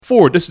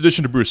For this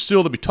edition of Brew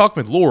Still, I'll be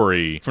talking with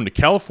Lori from the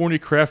California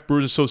Craft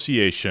Brewers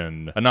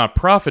Association, a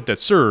nonprofit that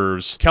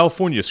serves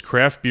California's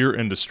craft beer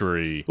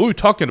industry. We'll be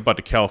talking about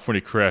the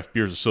California Craft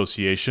Beers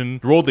Association,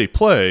 the role they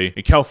play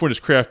in California's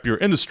craft beer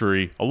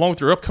industry, along with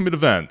their upcoming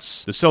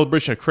events. The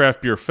Celebration of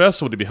Craft Beer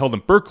Festival to be held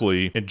in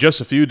Berkeley in just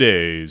a few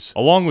days,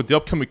 along with the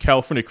upcoming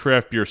California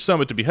Craft Beer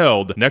Summit to be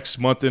held next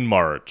month in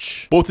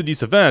March. Both of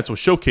these events will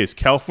showcase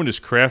California's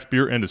craft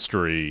beer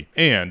industry,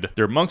 and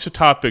they're amongst the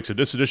topics of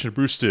this edition of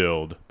Brew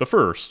Stilled. But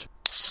first,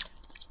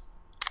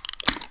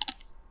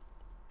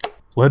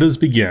 let us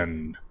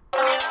begin.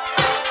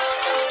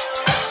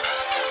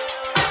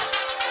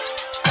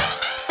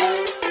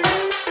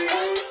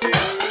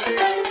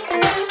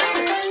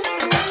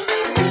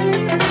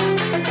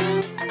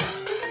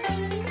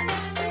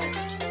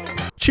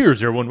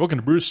 Cheers, everyone. Welcome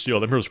to Brew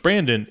Stilled. I'm your host,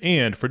 Brandon,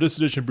 and for this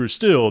edition of Brew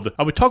Stilled,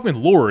 I'll be talking with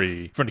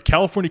Lori from the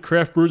California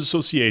Craft Brewers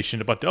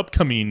Association about the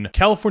upcoming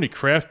California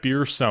Craft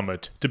Beer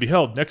Summit to be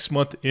held next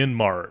month in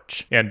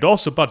March, and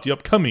also about the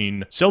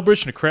upcoming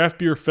Celebration of Craft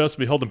Beer Fest to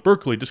be held in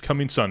Berkeley this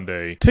coming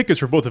Sunday.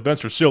 Tickets for both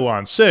events are still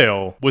on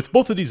sale, with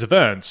both of these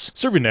events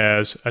serving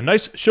as a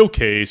nice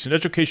showcase and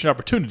education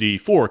opportunity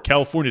for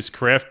California's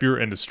craft beer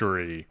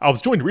industry. I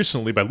was joined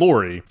recently by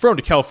Lori from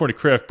the California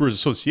Craft Brewers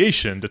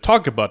Association to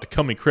talk about the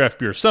coming Craft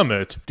Beer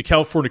Summit, the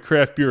California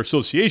Craft Beer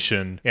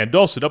Association, and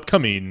also the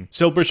upcoming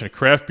Celebration of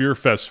Craft Beer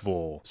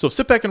Festival. So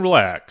sit back and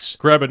relax,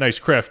 grab a nice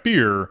craft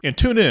beer, and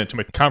tune in to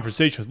my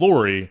conversation with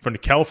Lori from the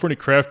California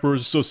Craft Brewers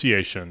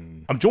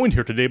Association. I'm joined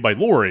here today by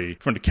Lori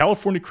from the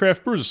California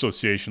Craft Brewers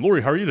Association.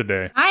 Lori, how are you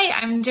today? Hi,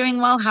 I'm doing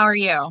well. How are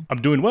you?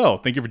 I'm doing well.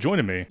 Thank you for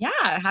joining me. Yeah,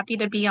 happy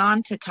to be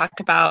on to talk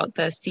about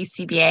the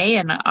CCBA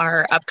and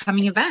our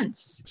upcoming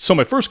events. So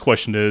my first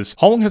question is,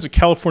 how long has the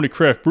California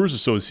Craft Brewers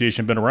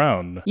Association been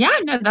around? Yeah,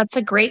 no, that's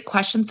a great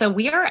question. So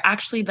we are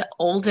actually the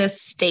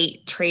oldest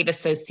state trade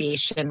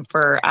association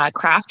for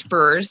craft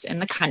brewers in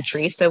the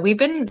country. So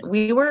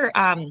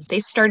they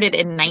started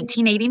in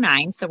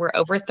 1989. So we're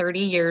over 30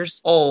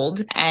 years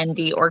old, and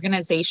the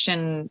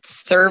organization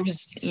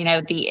serves,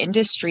 the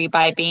industry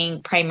by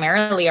being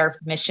primarily, our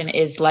mission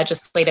is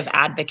legislative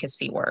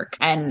advocacy work.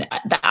 And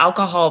the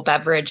alcohol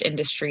beverage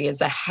industry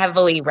is a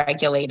heavily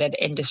regulated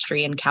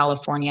industry in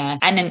California.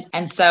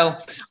 And so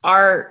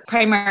our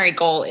primary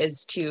goal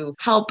is to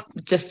help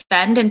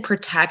defend and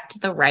protect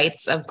the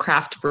rights of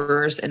craft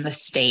brewers in the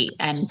state,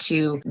 and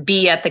to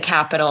be at the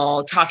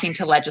Capitol talking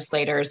to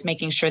legislators,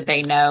 making sure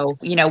they know,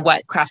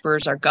 what craft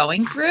brewers are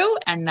going through,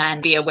 and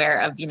then be aware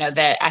of,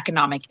 the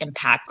economic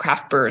impact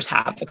craft brewers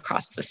have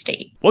across the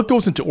state. What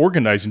goes into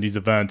organizing these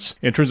events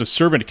in terms of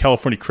serving the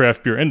California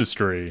craft beer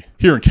industry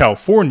here in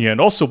California,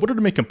 and also what are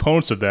the main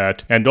components of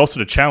that, and also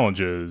the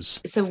challenges?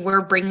 So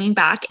we're bringing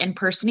back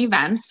in-person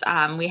events.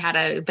 We had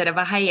a bit of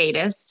a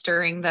hiatus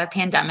during the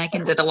pandemic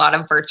and did a lot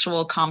of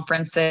virtual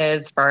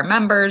conferences for our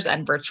members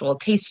and virtual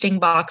tasting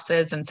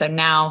boxes. And so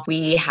now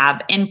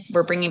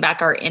we're bringing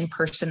back our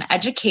in-person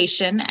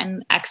education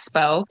and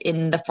expo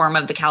in the form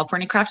of the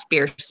California Craft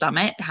Beer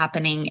Summit,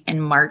 happening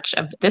in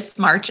this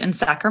March in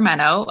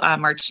Sacramento,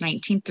 March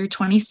 19th through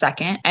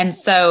 22nd. And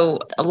so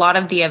a lot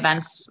of the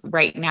events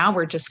right now,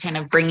 we're just kind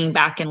of bringing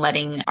back and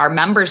letting our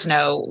members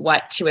know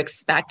what to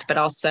expect, but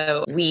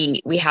also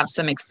we have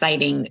some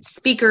exciting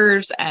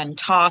speakers and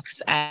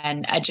talks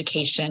and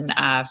education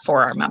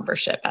for our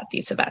membership at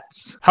these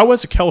events. How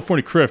has the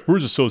California Craft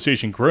Brewers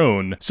Association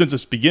grown since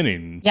its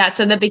beginning? Yeah,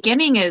 so the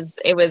beginning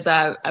it was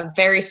a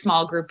very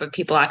small group of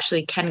people.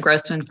 Actually, Ken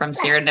Grossman from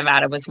Sierra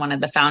Nevada was one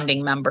of the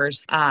founding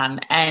members,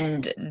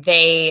 and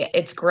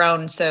it's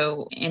grown.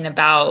 So in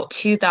about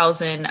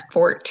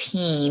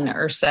 2014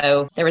 or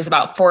so, there was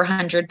about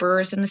 400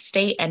 brewers in the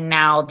state, and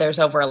now there's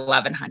over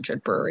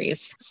 1,100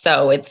 breweries.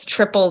 So it's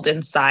tripled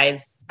in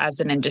size as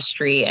an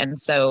industry, and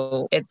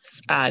so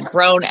it's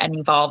grown and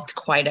evolved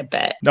quite a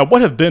bit. Now,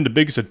 what have been the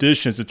biggest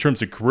additions in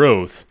terms of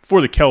growth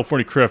for the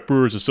California Craft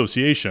Brewers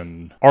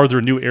Association? Are there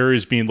new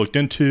areas being looked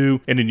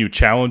into? Any new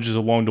challenges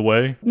along the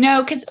way?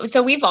 No,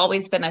 so we've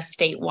always been a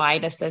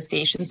statewide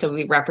association, so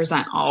we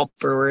represent all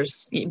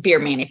brewers, beer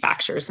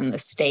manufacturers in the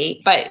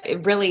state. But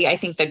really, I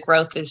think the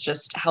growth is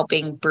just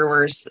helping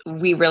brewers.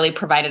 We really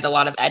provided a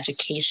lot of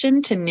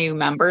education to new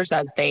members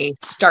as they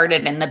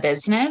started in the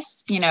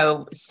business,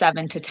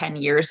 7 to 10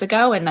 years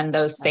ago. And then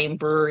those same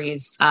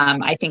breweries,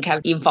 I think,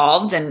 have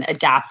evolved and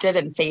adapted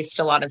and faced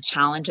a lot of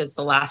challenges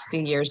the last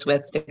few years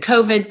with the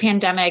COVID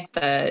pandemic,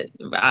 the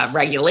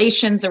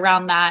regulations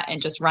around that,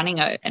 and just running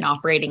and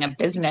operating a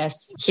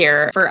business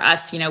here. For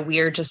us, we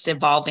are just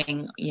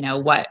evolving,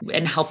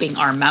 and helping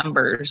our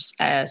members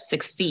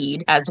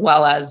succeed, as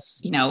well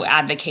as,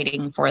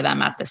 advocating for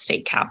them at the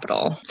state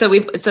capitol. So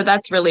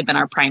that's really been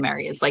our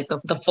primary, is like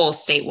the full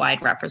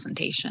statewide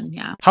representation.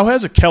 Yeah. How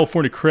has the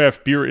California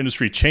craft beer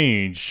industry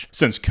changed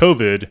since since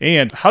COVID?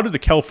 And how did the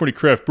California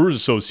Craft Brewers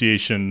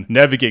Association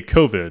navigate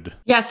COVID?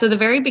 Yeah, so the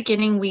very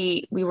beginning,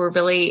 we were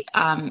really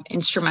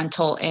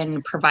instrumental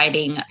in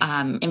providing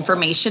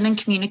information and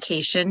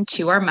communication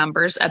to our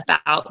members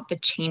about the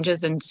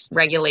changes in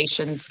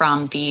regulations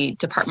from the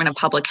Department of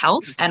Public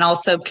Health, and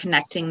also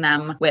connecting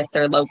them with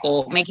their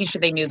local, making sure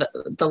they knew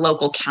the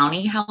local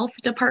county health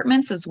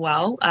departments as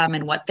well,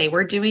 and what they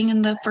were doing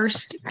in the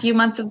first few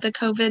months of the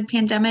COVID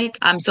pandemic.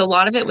 So a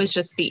lot of it was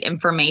just the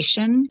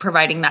information,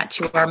 providing that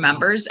to our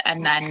members,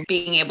 and then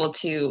being able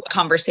to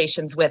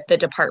conversations with the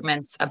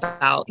departments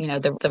about,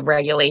 the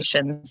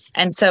regulations.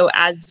 And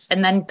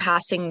then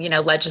passing,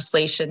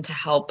 legislation to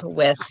help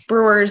with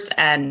brewers,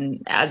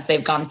 and as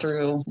they've gone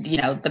through,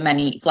 the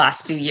many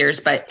last few years.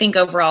 But I think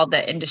overall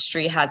the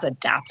industry has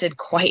adapted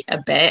quite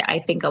a bit. I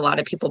think a lot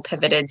of people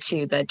pivoted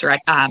to the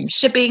direct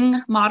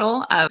shipping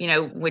model of,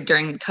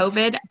 during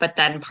COVID, but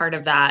then part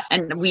of that,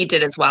 and we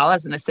did as well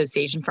as an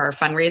association for our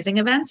fundraising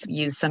events,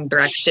 use some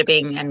direct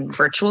shipping and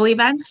virtual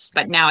events.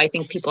 But now I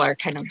think people are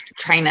kind of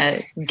trying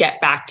to get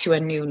back to a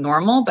new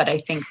normal, but I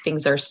think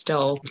things are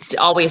still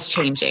always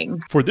changing.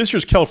 For this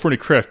year's California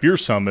Craft Beer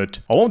Summit,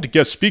 along with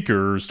guest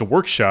speakers, the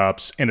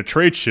workshops, and a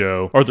trade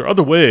show, are there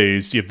other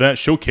ways the event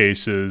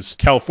showcases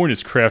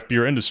California's craft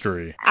beer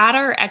industry? At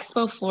our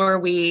expo floor,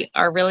 we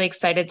are really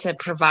excited to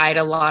provide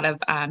a lot of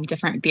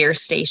different beer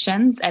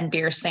stations and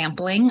beer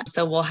sampling.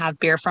 So we'll have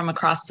beer from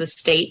across the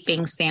state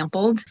being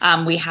sampled.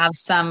 We have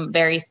some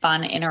very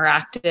fun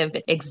interactive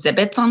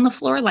exhibits on the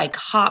floor, like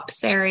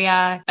hops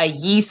area, a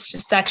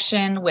yeast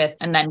section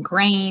and then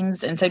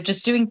grains. And so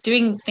just doing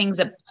things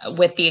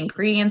with the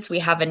ingredients. We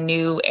have a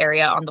new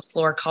area on the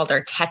floor called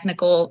our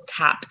Technical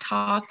Tap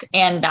Talk,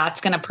 and that's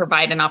going to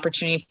provide an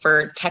opportunity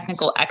for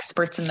technical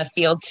experts in the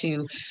field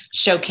to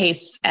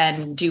showcase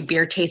and do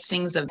beer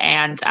tastings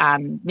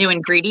and new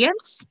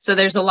ingredients. So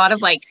there's a lot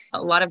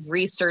of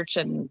research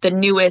and the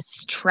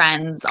newest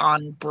trends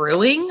on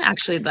brewing,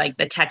 actually like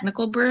the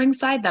technical brewing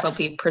side, that'll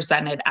be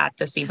presented at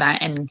this event.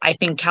 And I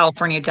think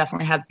California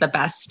definitely has the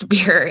best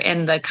beer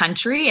in the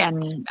country,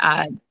 and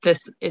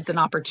this is an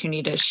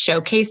opportunity to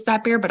showcase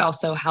that beer, but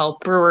also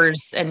help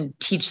brewers and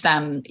teach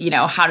them,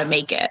 how to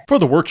make it. For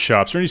the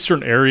workshops, are there any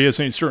certain areas,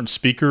 any certain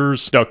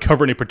speakers that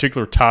cover any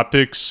particular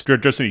topics to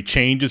address any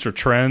changes or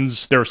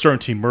trends that are starting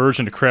to emerge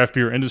in the craft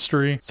beer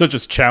industry, such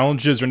as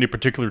challenges or any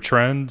particular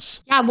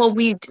trends? Yeah, well,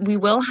 we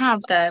will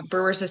have the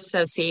Brewers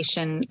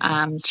Association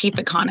Chief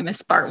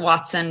Economist Bart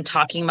Watson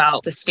talking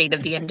about the state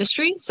of the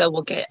industry. So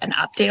we'll get an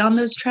update on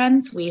those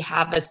trends. We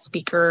have a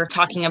speaker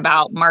talking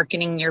about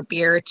marketing your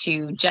beer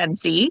to Gen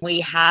Z.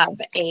 We have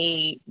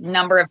a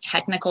number of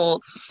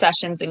technical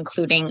sessions,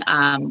 including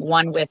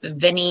one with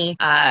Vinny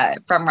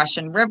from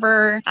Russian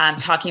River,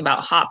 talking about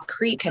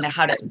hopcrete, kind of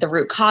the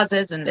root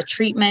causes and the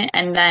treatment.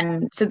 And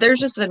then, so there's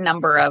just a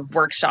number of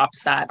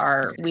workshops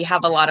we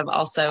have a lot of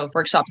also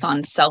workshops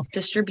on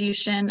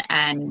self-distribution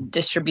and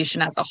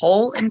distribution as a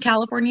whole in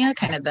California,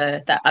 kind of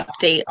the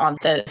update on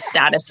the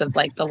status of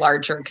like the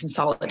larger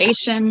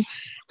consolidation,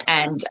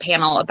 and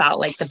panel about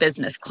like the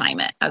business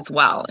climate as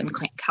well in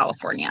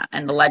California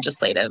and the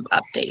legislative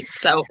updates.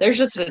 So there's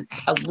just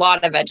a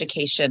lot of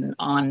education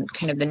on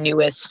kind of the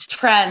newest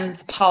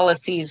trends,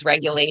 policies,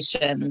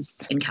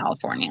 regulations in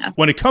California.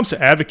 When it comes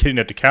to advocating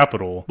at the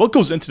Capitol, what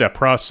goes into that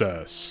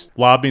process?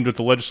 Lobbying with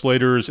the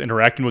legislators,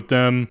 interacting with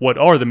them, what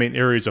are the main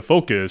areas of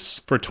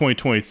focus for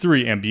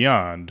 2023 and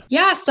beyond?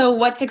 Yeah, so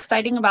what's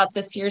exciting about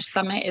this year's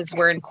summit is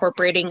we're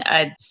incorporating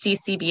a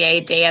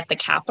CCBA Day at the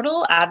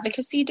Capitol,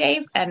 Advocacy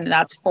Day, and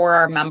that's for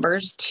our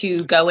members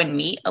to go and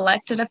meet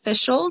elected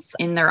officials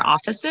in their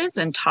offices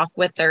and talk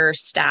with their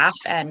staff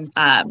and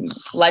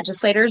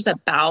legislators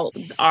about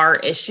our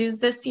issues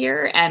this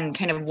year and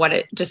kind of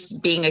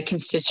just being a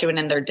constituent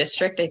in their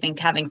district. I think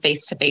having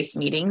face-to-face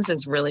meetings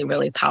is really,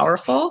 really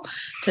powerful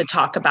to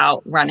talk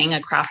about running a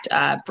craft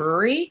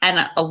brewery.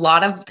 And a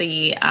lot of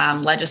the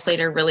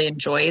legislator really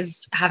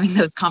enjoys having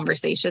those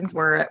conversations.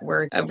 We're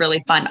a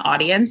really fun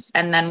audience.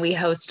 And then we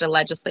host a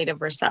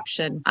legislative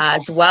reception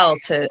as well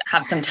to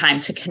have some time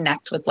to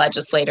connect with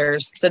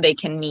legislators so they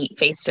can meet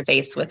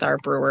face-to-face with our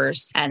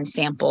brewers and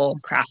sample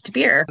craft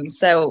beer.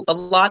 So a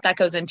lot that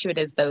goes into it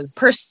is those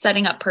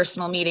setting up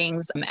personal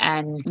meetings.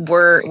 And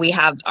we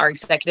have our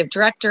executive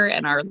director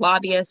and our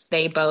lobbyists.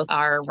 They both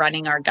are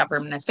running our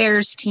government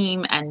affairs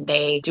team, and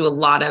they do a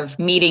lot of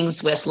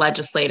meetings with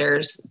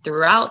legislators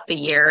throughout the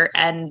year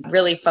and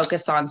really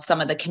focus on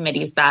some of the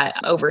committees that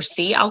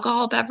oversee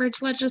alcohol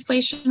beverage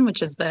legislation,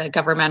 which is the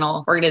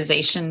governmental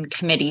organization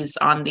committees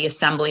on the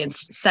Assembly and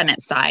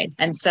Senate side.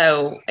 And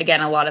so,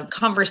 again, a lot of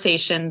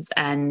conversations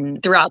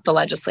and throughout the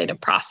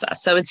legislative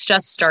process. So it's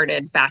just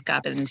started back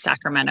up in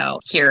Sacramento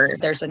here.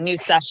 There's a new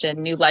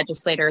session, new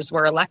legislators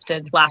were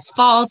elected last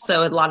fall.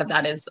 So a lot of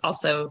that is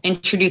also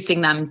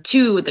introducing them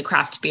to the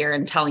craft beer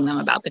and telling them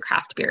about the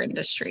craft beer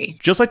industry.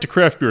 Just like the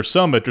Craft Beer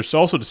Summit, there's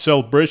also the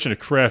Celebration of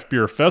Craft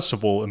Beer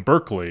Festival in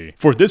Berkeley.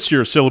 For this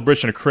year's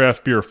Celebration of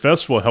Craft Beer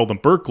Festival held in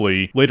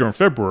Berkeley later in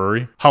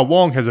February, how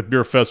long has a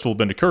beer festival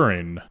been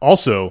occurring?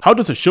 Also, how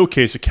does it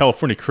showcase the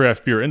California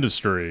craft beer industry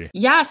industry.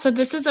 Yeah, so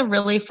this is a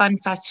really fun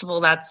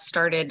festival that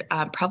started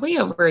probably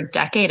over a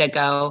decade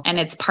ago, and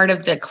it's part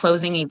of the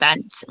closing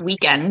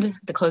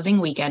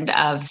weekend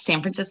of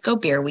San Francisco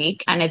Beer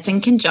Week, and it's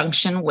in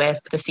conjunction with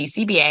the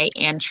CCBA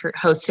and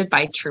hosted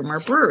by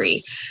Trumer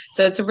Brewery.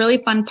 So it's a really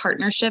fun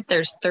partnership.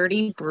 There's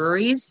 30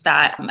 breweries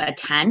that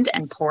attend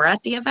and pour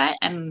at the event,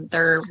 and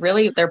they're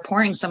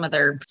pouring some of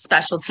their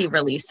specialty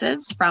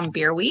releases from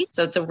Beer Week.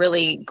 So it's a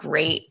really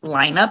great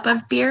lineup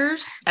of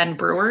beers and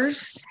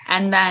brewers.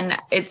 And then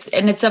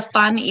it's a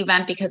fun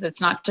event because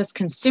it's not just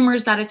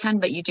consumers that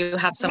attend, but you do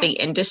have some of the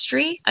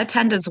industry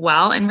attend as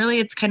well. And really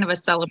it's kind of a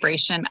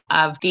celebration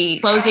of the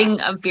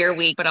closing of Beer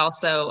Week, but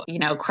also,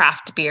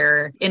 craft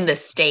beer in the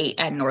state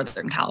and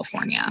Northern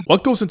California.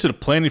 What goes into the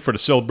planning for the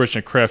Celebration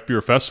of Craft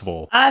Beer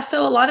Festival?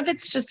 So a lot of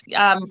it's just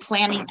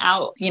planning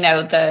out,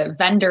 the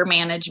vendor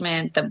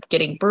management, the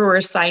getting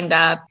brewers signed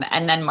up,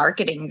 and then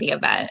marketing the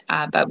event.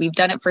 But we've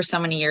done it for so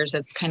many years.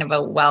 It's kind of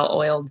a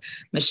well-oiled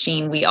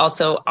machine. We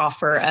also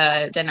offer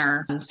a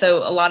dinner. So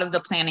a lot of the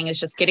planning is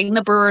just getting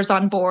the brewers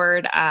on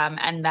board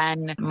and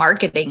then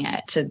marketing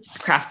it to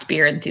craft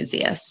beer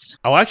enthusiasts.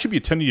 I'll actually be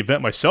attending the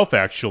event myself,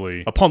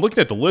 actually. Upon looking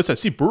at the list, I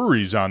see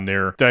breweries on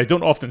there that I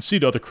don't often see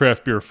at other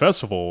craft beer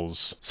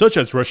festivals, such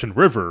as Russian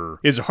River.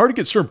 Is it hard to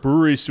get certain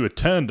breweries to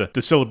attend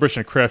the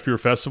Celebration of Craft Beer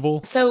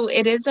Festival? So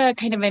it is a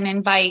kind of an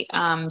invite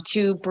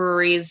to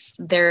breweries.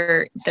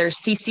 They're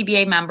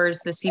CCBA members.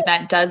 This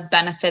event does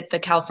benefit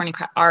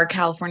our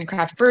California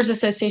Craft Brewers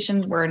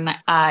Association. We're a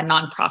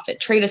nonprofit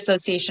trade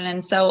association.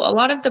 And so a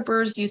lot of the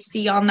brewers you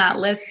see on that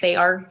list, they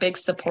are big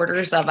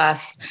supporters of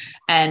us,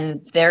 and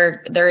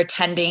they're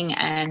attending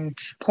and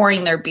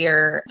pouring their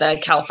beer, the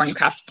California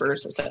Craft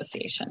Brewers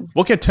Association.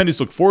 What can attendees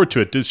look forward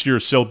to at this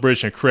year's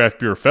Celebration of Craft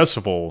Beer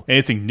Festival?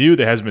 Anything new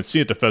that hasn't been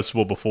seen at the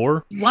festival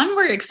before? One,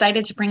 we're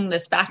excited to bring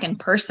this back in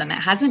person. It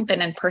hasn't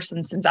been in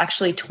person since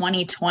actually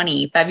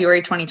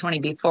February 2020,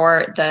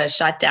 before the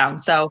shutdown.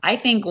 So I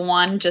think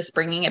just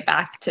bringing it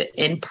back to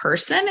in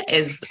person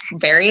is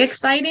very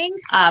exciting.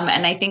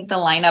 And I think the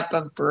lineup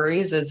of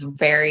breweries is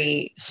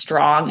very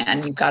strong,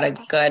 and you've got a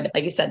good,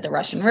 like you said, the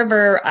Russian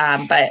River,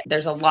 but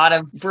there's a lot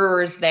of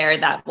brewers there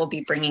that will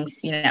be bringing,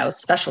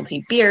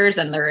 specialty beers,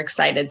 and they're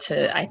excited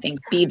to, I think,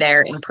 be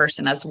there in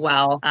person as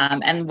well.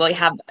 And we'll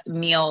have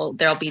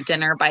there'll be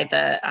dinner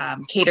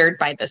catered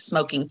by the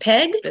Smoking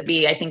Pig. It'll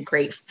be, I think,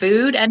 great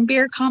food and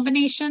beer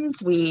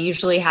combinations. We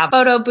usually have a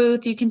photo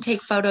booth you can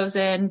take photos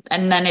in,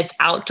 and then it's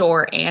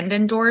outdoor and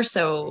indoor.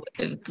 So,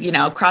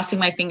 crossing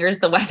my fingers,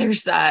 the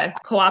weather's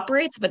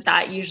cooperates, but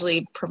that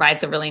usually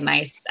provides a really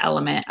nice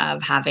element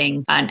of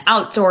having an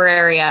outdoor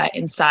area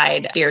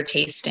inside beer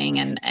tasting,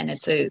 and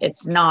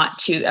it's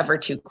not ever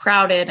too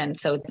crowded, and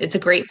so it's a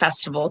great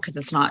festival because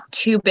it's not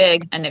too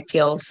big and it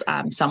feels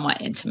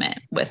somewhat intimate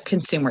with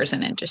consumers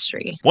and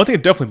industry. One thing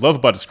I definitely love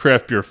about this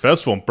craft beer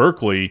festival in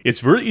Berkeley, it's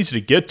very easy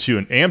to get to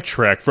an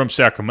Amtrak from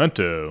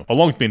Sacramento,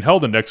 along with being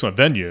held in an excellent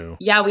venue.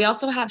 Yeah, we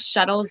also have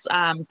shuttles,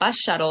 bus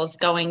shuttles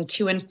going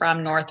to and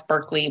from North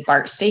Berkeley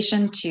BART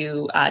station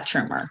to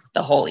Trumer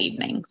the whole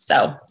evening.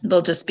 So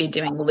they'll just be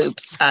doing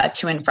loops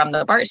to and from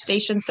the BART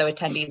station, so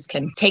attendees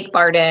can take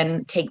BART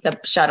in, take the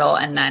shuttle,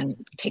 and then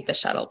take the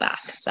shuttle back.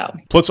 So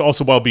plus,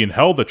 also while being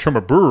held at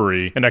Trumer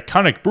Brewery, an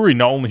iconic brewery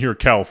not only here in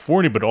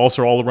California but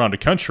also all around the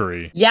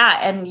country. Yeah,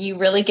 and you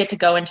really get to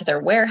go into their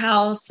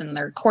warehouse and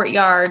their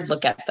courtyard,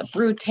 look at the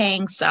brew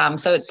tanks.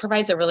 So it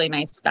provides a really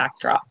nice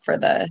backdrop for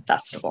the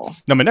festival.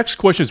 Now, my next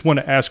question is one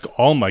to ask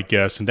all my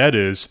guests, and that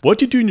is, what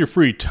do you do in your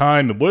free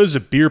time, and what is a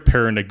beer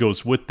pairing that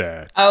goes with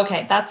that?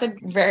 Okay, that's a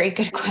very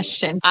good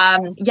question.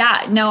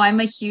 I'm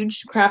a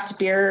huge craft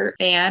beer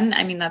fan.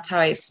 I mean, that's how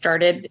I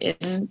started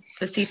in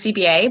the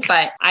CCBA,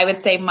 but I would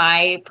say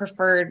my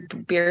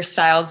preferred beer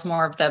style is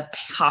more of the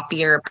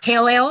hoppier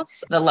pale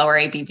ales. The lower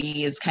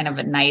ABV is kind of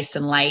a nice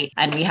and light,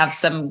 and we have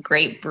some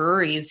great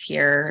breweries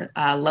here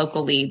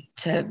locally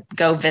to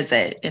go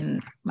visit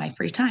in my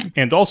free time.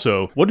 And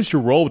also, what is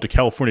your role with the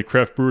California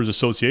Craft Brewers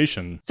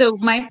Association? So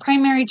my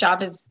primary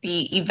job is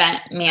the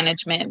event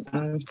management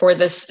for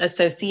this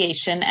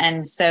association.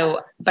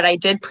 But I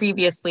did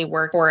previously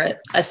work for an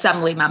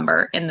assembly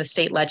member in the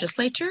state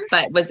legislature,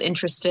 but was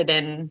interested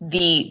in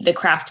the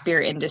craft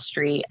beer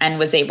industry and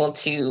was able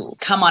to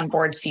come on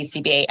board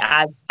CCBA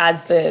as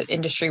the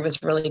industry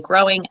was really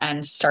growing,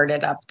 and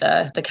started up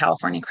the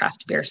California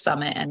Craft Beer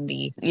Summit and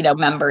the,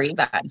 member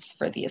events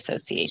for the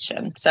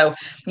association. So,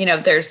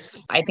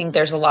 I think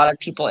there's a lot of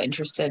people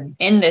interested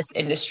in this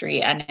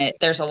industry, and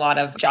there's a lot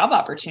of job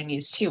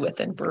opportunities too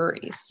within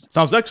breweries.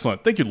 Sounds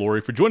excellent. Thank you, Lori,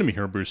 for joining me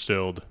here in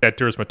Brewstilled. That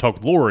there's my talk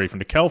with Lori from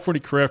the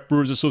California Craft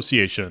Brewers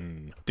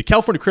Association. the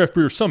California Craft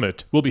Beer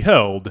Summit will be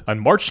held on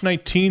March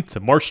 19th to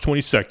March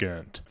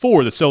 22nd.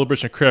 For the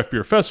Celebration of Craft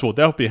Beer Festival,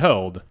 that will be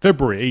held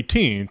February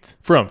 18th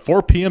from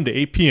 4 p.m. to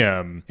 8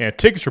 p.m. And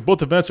tickets for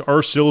both events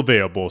are still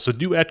available, so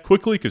do act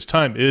quickly because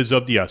time is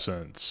of the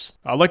essence.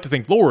 I'd like to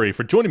thank Lori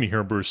for joining me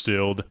here in Brew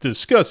Distilled to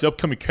discuss the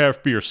upcoming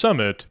Craft Beer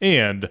Summit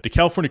and the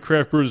California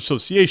Craft Brewers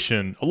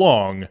Association,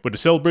 along with the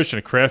Celebration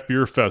of Craft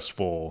Beer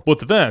Festival.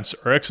 Both events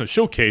are excellent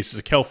showcases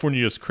of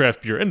California's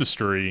craft beer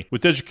industry,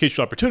 with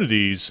educational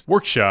opportunities,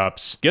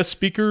 workshops, guest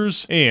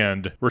speakers,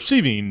 and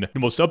receiving the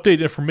most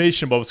updated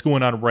information about what's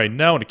going on right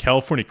now in the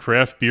California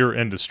craft beer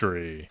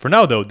industry. For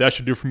now, though, that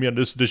should do for me on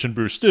this edition of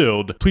Brew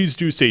Distilled. Please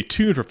do stay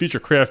tuned for future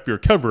craft beer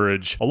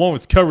coverage, along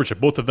with coverage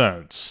of both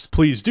events.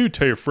 Please do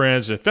tell your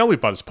friends and family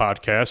about this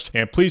podcast,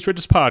 and please rate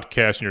this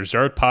podcast in your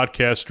desired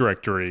podcast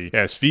directory,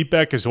 as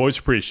feedback is always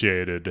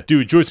appreciated. Do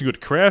enjoy some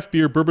good craft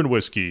beer, bourbon,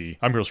 whiskey.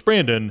 I'm your host,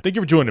 Brandon. Thank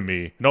you for joining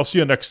me, and I'll see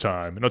you next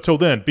time. And until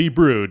then, be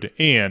brewed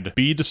and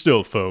be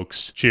distilled,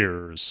 folks.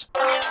 Cheers.